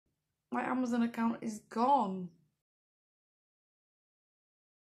My Amazon account is gone.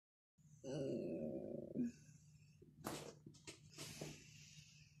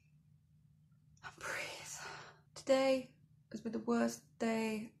 Breathe. Today has been the worst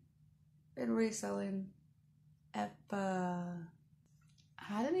day in reselling ever. I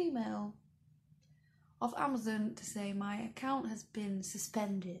had an email off Amazon to say my account has been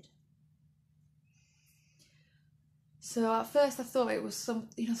suspended. So at first I thought it was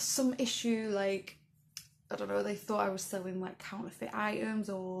some issue, like, I don't know, they thought I was selling like counterfeit items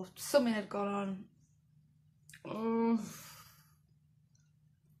or something had gone on. Oh.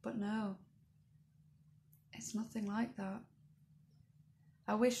 But no, it's nothing like that.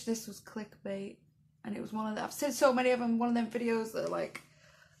 I wish this was clickbait and it was one of the, I've seen so many of them, one of them videos that are like,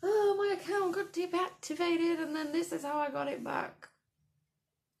 oh, my account got deactivated and then this is how I got it back.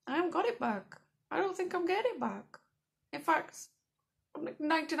 I haven't got it back. I don't think I'm getting it back. In fact, I'm like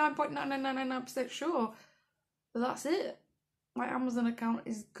 99.9999% sure that that's it. My Amazon account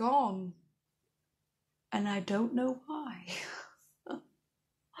is gone. And I don't know why.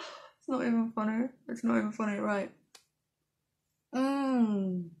 It's not even funny. It's not even funny, right?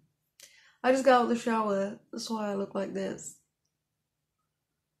 I just got out of the shower. That's why I look like this.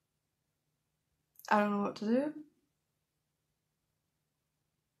 I don't know what to do.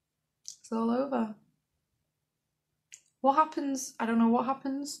 It's all over. What happens? I don't know what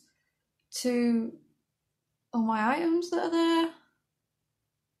happens to all my items that are there.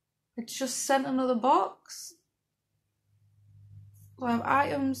 It's just sent another box. So I have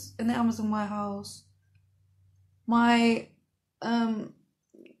items in the Amazon warehouse. My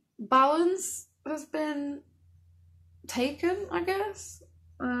balance has been taken, I guess.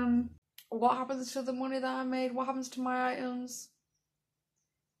 What happens to the money that I made? What happens to my items?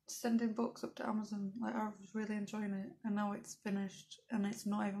 Sending books up to Amazon. Like, I was really enjoying it, and now it's finished, and it's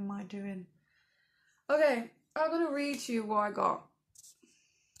not even my doing. Okay, I'm gonna read to you what I got.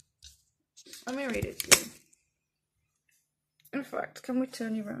 Let me read it to you. In fact, can we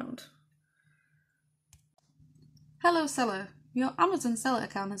turn you around? Hello, seller. Your Amazon seller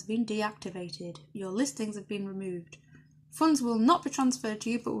account has been deactivated. Your listings have been removed. Funds will not be transferred to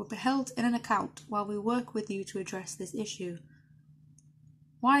you, but will be held in an account while we work with you to address this issue.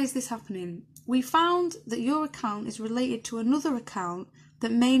 Why is this happening? We found that your account is related to another account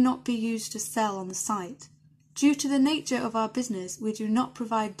that may not be used to sell on the site. Due to the nature of our business, we do not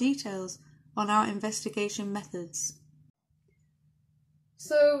provide details on our investigation methods.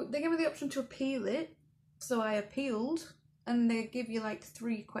 So they gave me the option to appeal it. So I appealed, and they give you like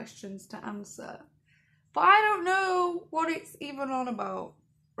 3 questions to answer. But I don't know what it's even on about,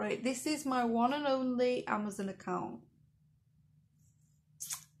 right? This is my one and only Amazon account.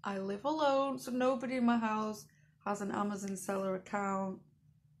 I live alone, so nobody in my house has an Amazon seller account.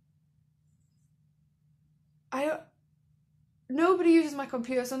 Nobody uses my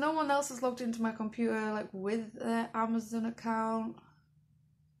computer, so no one else has logged into my computer like with their Amazon account.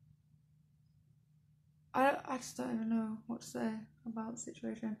 I just don't even know what to say about the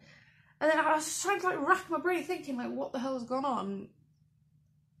situation. And then I was just trying to like rack my brain thinking like what the hell has gone on.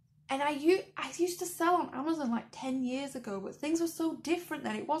 And I used to sell on Amazon like 10 years ago, but things were so different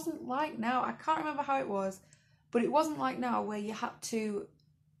then. It wasn't like now. I can't remember how it was, but it wasn't like now where you had to,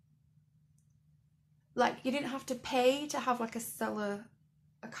 like, you didn't have to pay to have like a seller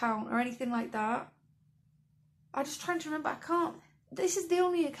account or anything like that. I'm just trying to remember. I can't. This is the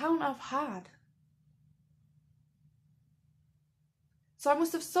only account I've had. So I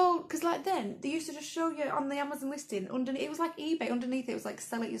must have sold, because like then, they used to just show you on the Amazon listing, underneath, it was like eBay, underneath it was like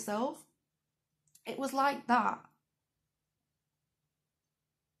sell it yourself. It was like that.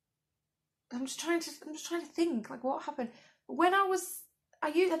 I'm just trying to think, like what happened. When I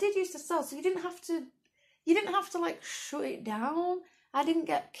did used to sell, so you didn't have to like shut it down. I didn't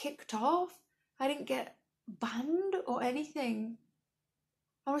get kicked off. I didn't get banned or anything.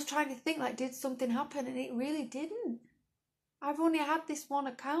 I was trying to think, like, did something happen? And it really didn't. I've only had this one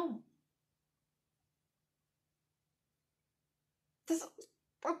account.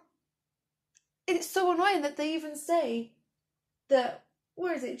 It's so annoying that they even say that,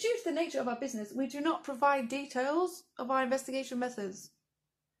 where is it? Due to the nature of our business, we do not provide details of our investigation methods.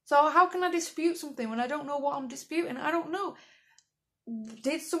 So how can I dispute something when I don't know what I'm disputing? I don't know.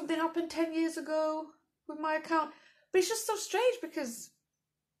 Did something happen 10 years ago with my account? But it's just so strange because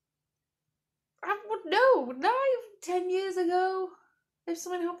I would know, wouldn't I? 10 years ago, if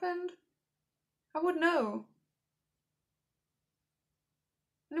something happened, I would know.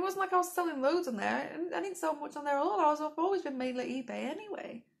 And it wasn't like I was selling loads on there. I didn't sell much on there at all. I've always been mainly eBay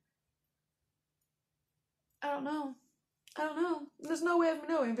anyway. I don't know. I don't know. There's no way of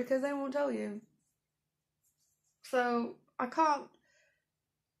knowing because they won't tell you. So I can't.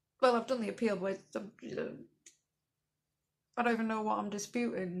 Well, I've done the appeal, but I don't even know what I'm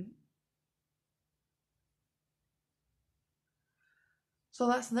disputing. So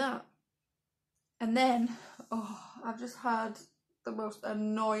that's that. And then, I've just had the most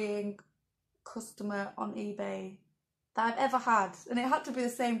annoying customer on eBay that I've ever had. And it had to be the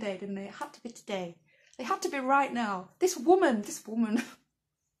same day, didn't it? It had to be today. It had to be right now. This woman.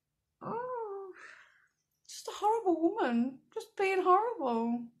 Oh, just a horrible woman. Just being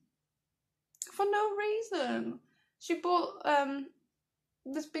horrible. For no reason. She bought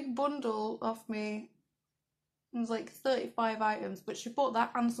this big bundle off me. It was like 35 items, but she bought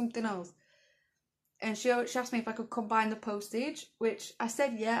that and something else. And she asked me if I could combine the postage, which I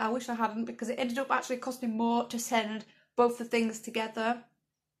said yeah, I wish I hadn't, because it ended up actually costing more to send both the things together.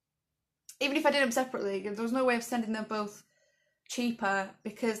 Even if I did them separately, there was no way of sending them both cheaper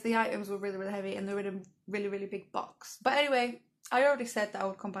because the items were really, really heavy and they were in a really, really big box. But anyway, I already said that I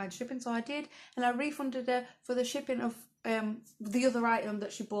would combine shipping, so I did, and I refunded her for the shipping of the other item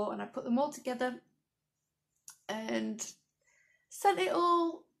that she bought, and I put them all together and sent it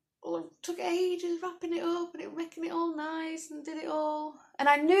all. Took ages wrapping it up and making it all nice and did it all. And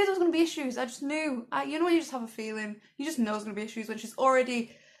I knew there was going to be issues. I just knew. You know when you just have a feeling? You just know there's going to be issues when she's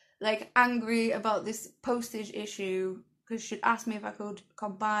already like angry about this postage issue because she'd asked me if I could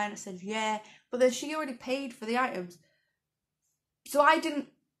combine. I said yeah, but then she already paid for the items. So I didn't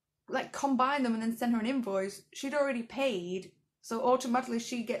like combine them and then send her an invoice. She'd already paid, so automatically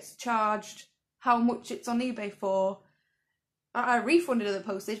she gets charged how much it's on eBay for. I refunded her the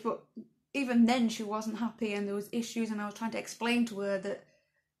postage, but even then she wasn't happy and there was issues, and I was trying to explain to her that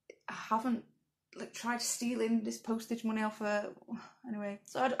I haven't like tried stealing this postage money off her. Anyway,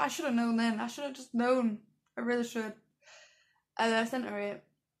 so I should have known then. I should have just known. I really should. And I sent her it.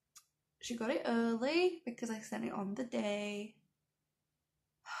 She got it early because I sent it on the day.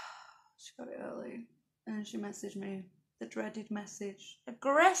 She got it early and she messaged me. The dreaded message.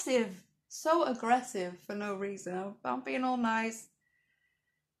 Aggressive! So aggressive for no reason. I'm being all nice.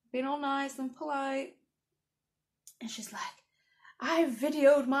 Being all nice and polite. And she's like, I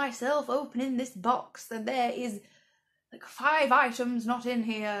videoed myself opening this box and there is like 5 items not in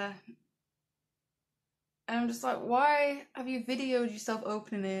here. And I'm just like, why have you videoed yourself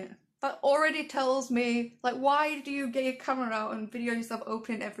opening it? That already tells me, like, why do you get your camera out and video yourself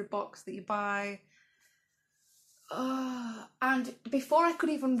opening every box that you buy? And before I could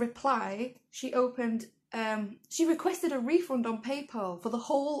even reply, she she requested a refund on PayPal for the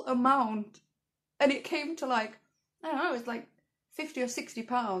whole amount. And it came to like, I don't know, it's like £50 or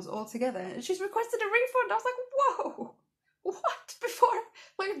 £60 altogether. And she's requested a refund. I was like, whoa, what? Before,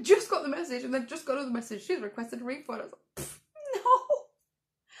 like, I just got the message and then just got another message. She's requested a refund. I was like, no.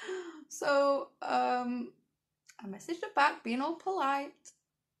 So, I messaged her back, being all polite.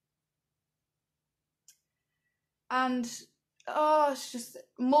 And it's just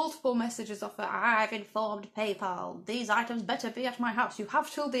multiple messages of her. I've informed PayPal. These items better be at my house. You have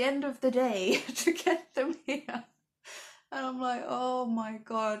till the end of the day to get them here. And I'm like, oh my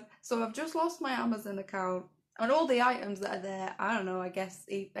god. So I've just lost my Amazon account. And all the items that are there, I don't know, I guess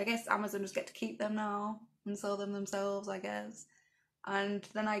Amazon just get to keep them now and sell them themselves, I guess. And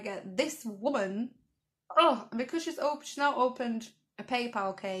then I get this woman, and because she's now opened a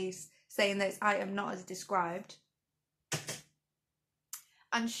PayPal case saying that it's item not as described.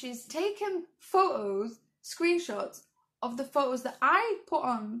 And she's taken photos, screenshots of the photos that I put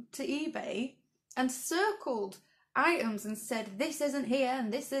on to eBay and circled items and said, this isn't here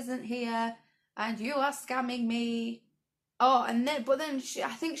and this isn't here and you are scamming me. But then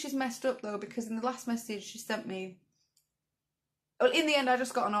I think she's messed up though, because in the last message she sent me, well, in the end I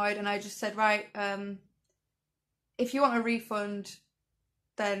just got annoyed and I just said, right, if you want a refund,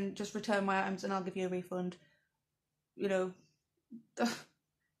 then just return my items and I'll give you a refund. You know,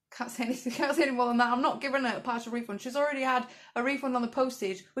 can't say any more than that. I'm not giving her a partial refund. She's already had a refund on the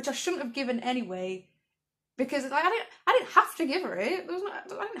postage, which I shouldn't have given anyway, because I didn't have to give her it. I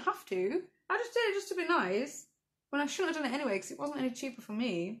didn't have to. I just did it just to be nice, when I shouldn't have done it anyway, because it wasn't any cheaper for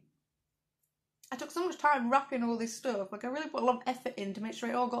me. I took so much time wrapping all this stuff. Like, I really put a lot of effort in to make sure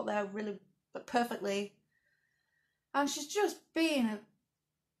it all got there really perfectly. And she's just being a...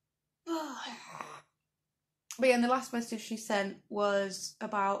 But yeah, and the last message she sent was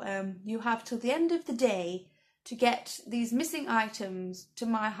about, you have till the end of the day to get these missing items to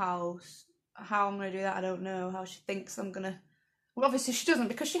my house. How I'm going to do that, I don't know. How she thinks I'm going to... Well, obviously she doesn't,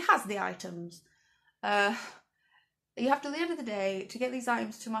 because she has the items. You have till the end of the day to get these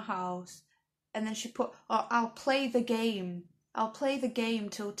items to my house. And then she put, oh, I'll play the game. I'll play the game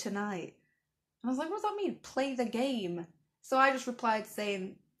till tonight. And I was like, what does that mean? Play the game. So I just replied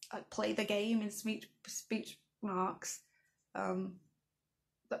saying, play the game in speech marks.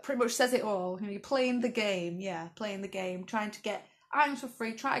 That pretty much says it all. You know, you're playing the game. Yeah, playing the game. Trying to get items for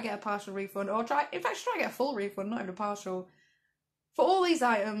free. Try to get a partial refund. Or try to get a full refund, not even a partial. For all these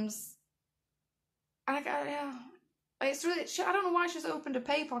items. And yeah. It's really, I don't know why she's opened a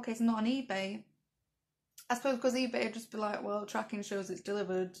PayPal case and not on eBay. I suppose because eBay would just be like, well, tracking shows it's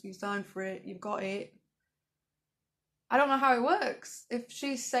delivered, you signed for it, you've got it. I don't know how it works. If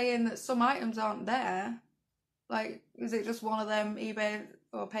she's saying that some items aren't there, like, is it just one of them, eBay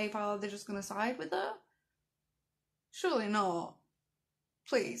or PayPal, they're just going to side with her? Surely not.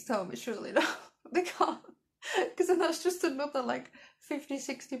 Please tell me, surely not. They can't. Because then that's just another, like,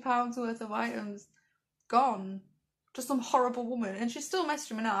 £50-60 worth of items gone. To some horrible woman, and she's still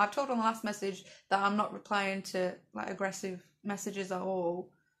messaging me now. I've told her on the last message that I'm not replying to like aggressive messages at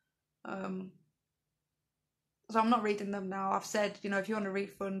all. So I'm not reading them now. I've said, you know, if you want a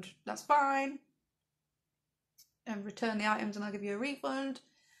refund, that's fine, and return the items, and I'll give you a refund.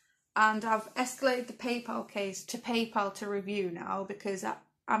 And I've escalated the PayPal case to PayPal to review now because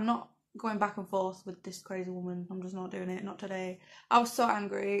I'm not going back and forth with this crazy woman. I'm just not doing it. Not today. I was so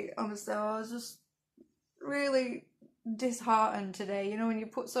angry. Honestly, I was just really disheartened today. You know, when you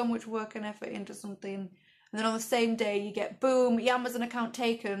put so much work and effort into something and then on the same day you get boom, your Amazon account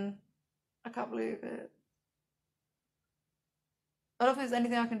taken. I can't believe it. I don't think there's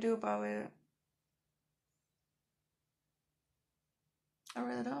anything I can do about it. I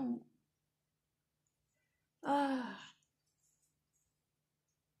really don't. Well,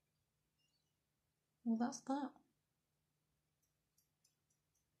 that's that.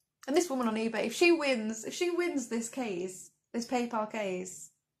 And this woman on eBay, if she wins this case, this PayPal case,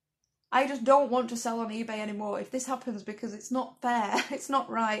 I just don't want to sell on eBay anymore if this happens, because it's not fair. It's not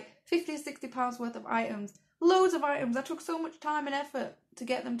right. £50-60 worth of items. Loads of items. I took so much time and effort to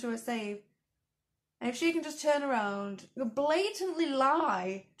get them to a save. And if she can just turn around, blatantly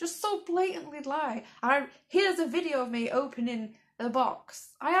lie, just so blatantly lie. Here's a video of me opening the box.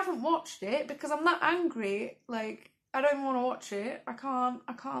 I haven't watched it because I'm that angry. Like, I don't even want to watch it. I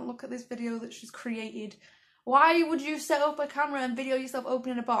can't look at this video that she's created. Why would you set up a camera and video yourself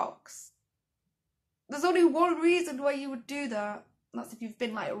opening a box? There's only one reason why you would do that. That's if you've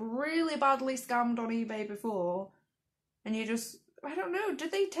been like really badly scammed on eBay before and you just, I don't know, do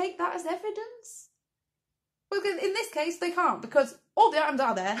they take that as evidence? Well, in this case, they can't because all the items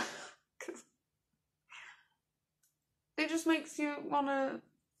are there. It just makes you want to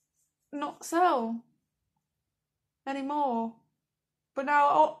not sell anymore. But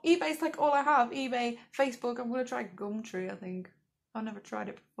now eBay's like all I have. eBay, Facebook. I'm going to try Gumtree, I think. I've never tried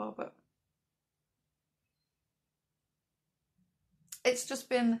it before, but it's just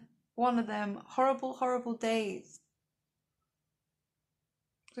been one of them horrible, horrible days.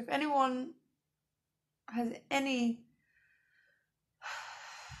 So if anyone has any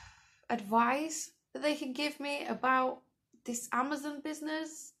advice that they can give me about this Amazon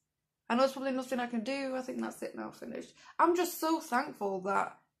business, I know there's probably nothing I can do. I think that's it now, finished. I'm just so thankful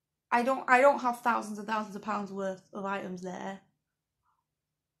that I don't have thousands and thousands of pounds worth of items there.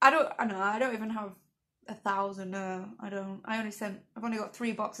 I don't even have 1,000. No, I don't. I've only got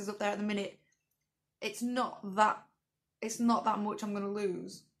 3 boxes up there at the minute. It's not that much I'm gonna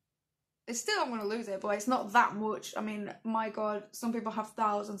lose. I'm gonna lose it, but it's not that much. I mean, my God, some people have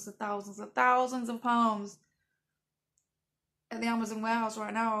thousands and thousands and thousands of pounds at the Amazon warehouse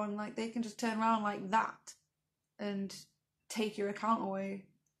right now, and like they can just turn around like that and take your account away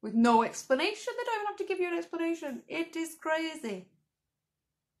with no explanation. They don't even have to give you an explanation. It is crazy.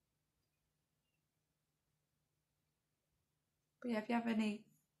 But yeah, if you have any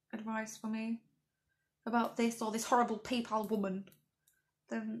advice for me about this or this horrible PayPal woman,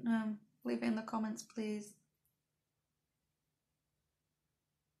 then leave it in the comments, please.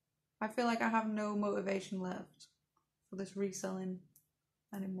 I feel like I have no motivation left for this reselling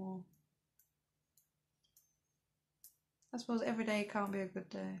anymore. I suppose every day can't be a good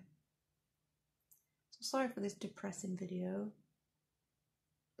day. So sorry for this depressing video.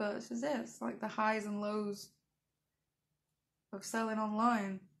 But this is it. It's like the highs and lows of selling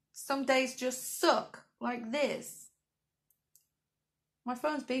online. Some days just suck, like this. My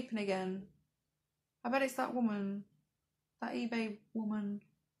phone's beeping again. I bet it's that woman. That eBay woman.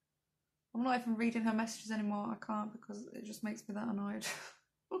 I'm not even reading her messages anymore. I can't because it just makes me that annoyed.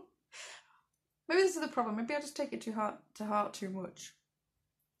 Maybe this is the problem. Maybe I just take it to heart too much.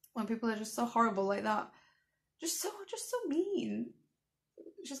 When people are just so horrible like that. Just so mean.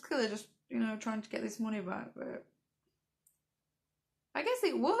 She's clearly just you know, trying to get this money back, but I guess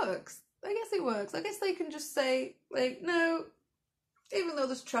it works. I guess they can just say, like, no, even though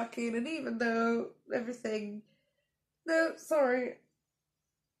there's tracking and even though everything, no, sorry,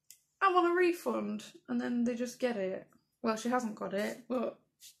 I want a refund. And then they just get it. Well, she hasn't got it, but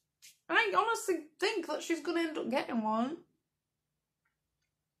I honestly think that she's going to end up getting one.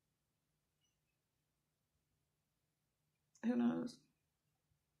 Who knows?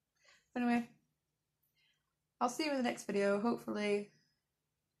 Anyway, I'll see you in the next video. Hopefully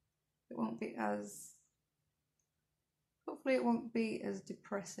it won't be as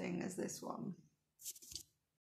depressing as this one.